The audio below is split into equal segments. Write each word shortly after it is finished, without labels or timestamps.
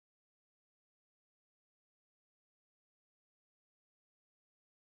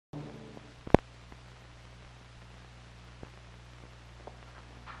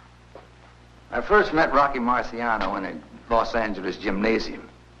I first met Rocky Marciano in a Los Angeles gymnasium.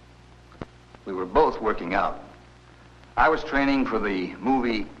 We were both working out. I was training for the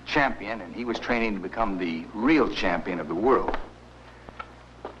movie Champion, and he was training to become the real champion of the world.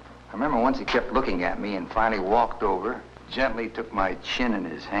 I remember once he kept looking at me and finally walked over, gently took my chin in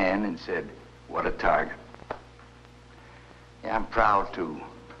his hand and said, "What a target." Yeah, I'm proud to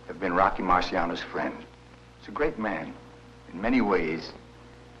have been Rocky Marciano's friend. He's a great man in many ways,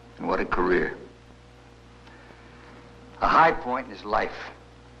 and what a career. A high point in his life.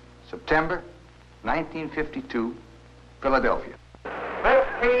 September 1952, Philadelphia.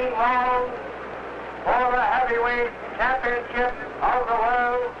 15 rounds for the heavyweight championship of the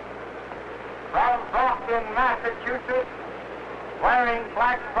world. From Boston, Massachusetts, wearing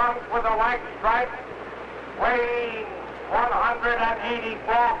black trunks with a white stripe, weighing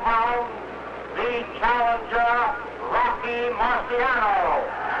 184 pounds, the challenger, Rocky Marciano.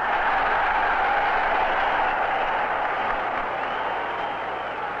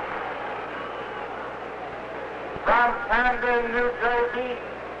 From Camden, New Jersey,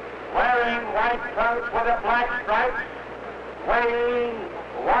 wearing white trunks with a black stripe, weighing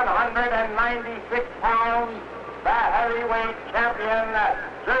 196 pounds, the heavyweight champion,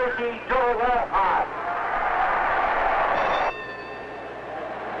 Jersey Joe Walcott.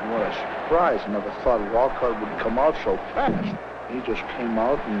 What a surprise. I never thought Walcott would come out so fast. He just came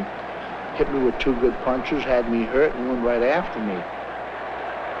out and hit me with two good punches, had me hurt, and went right after me.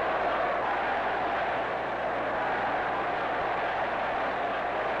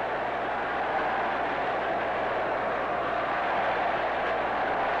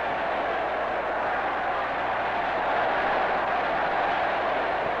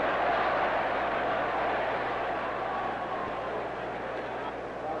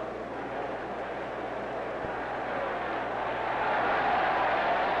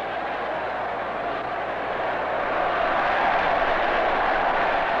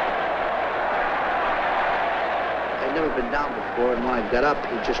 Down before, and when I got up,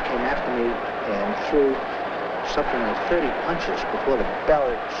 he just came after me and threw something like 30 punches before the bell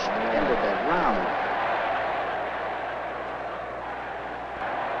ended that round.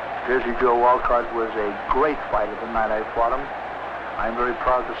 Jersey Joe Walcott was a great fighter the night I fought him. I'm very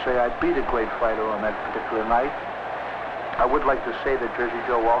proud to say I beat a great fighter on that particular night. I would like to say that Jersey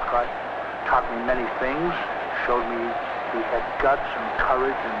Joe Walcott taught me many things, showed me he had guts and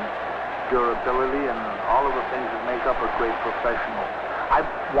courage and durability and all of the things that make up a great professional. I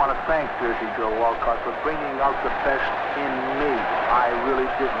want to thank Jersey Joe Walcott for bringing out the best in me. I really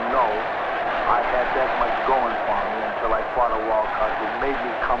didn't know I had that much going for me until I fought a Walcott who made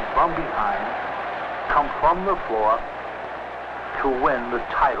me come from behind, come from the floor to win the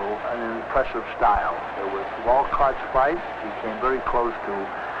title in an impressive style. It was Walcott's fight. He came very close to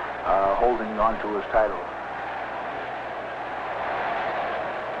holding on to his title.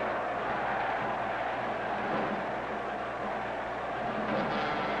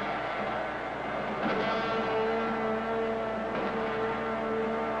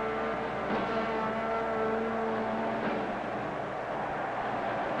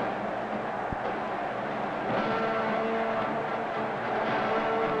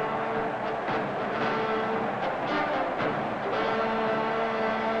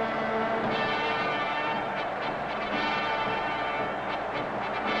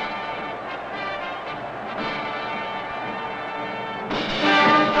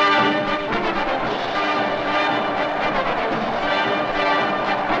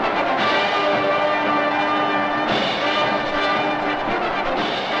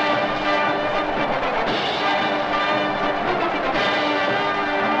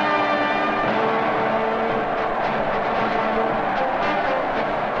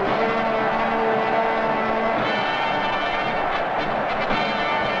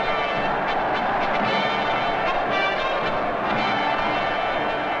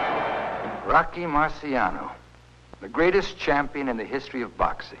 Rocky Marciano, the greatest champion in the history of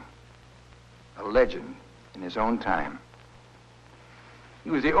boxing, a legend in his own time.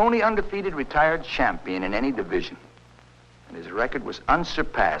 He was the only undefeated retired champion in any division, and his record was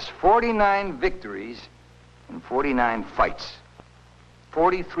unsurpassed. 49 victories in 49 fights,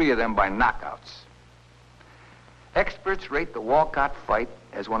 43 of them by knockouts. Experts rate the Walcott fight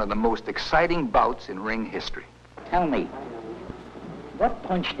as one of the most exciting bouts in ring history. Tell me, what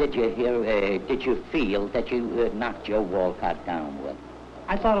punch did you feel that you knocked Joe Walcott down with?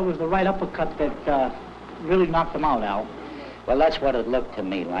 I thought it was the right uppercut that really knocked him out, Al. Well, that's what it looked to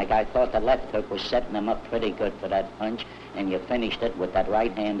me like. I thought the left hook was setting him up pretty good for that punch, and you finished it with that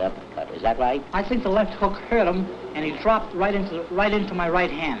right hand uppercut. Is that right? I think the left hook hurt him, and he dropped right into my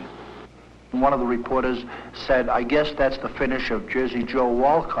right hand. One of the reporters said, I guess that's the finish of Jersey Joe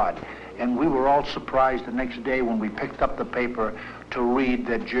Walcott. And we were all surprised the next day when we picked up the paper to read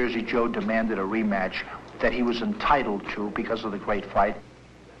that Jersey Joe demanded a rematch that he was entitled to because of the great fight.